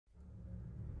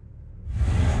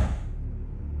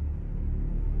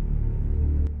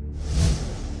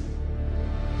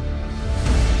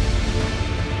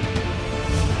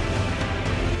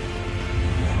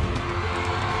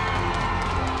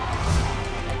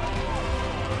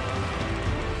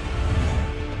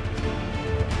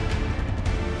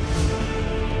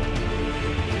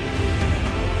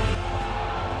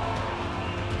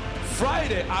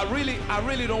I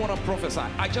really don't want to prophesy.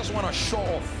 I just want to show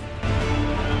off.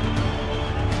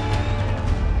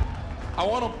 I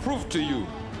want to prove to you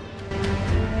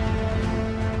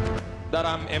that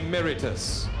I'm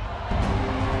emeritus.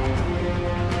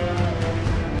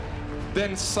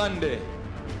 Then Sunday,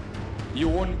 you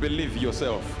won't believe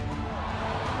yourself.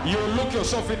 You look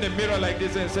yourself in the mirror like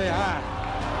this and say, hi.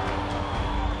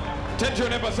 Tell your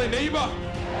neighbor, say, neighbor.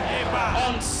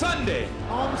 On Sunday,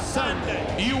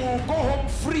 you will go home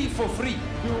free for free.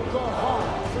 You will go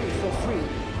home free for free.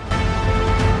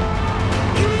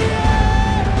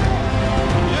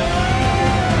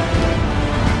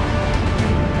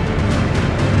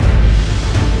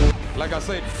 Like I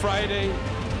said, Friday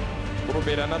will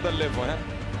be at another level, huh?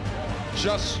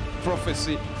 Just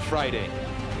prophecy Friday.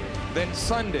 Then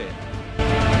Sunday,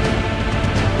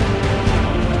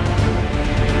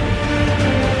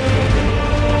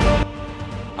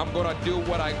 I'm gonna do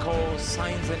what I call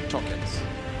signs and tokens.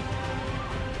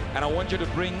 And I want you to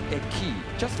bring a key,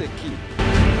 just a key.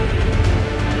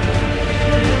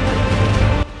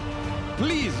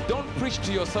 Please don't preach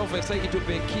to yourself and say it will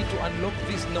be a key to unlock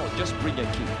this. No, just bring a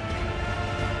key.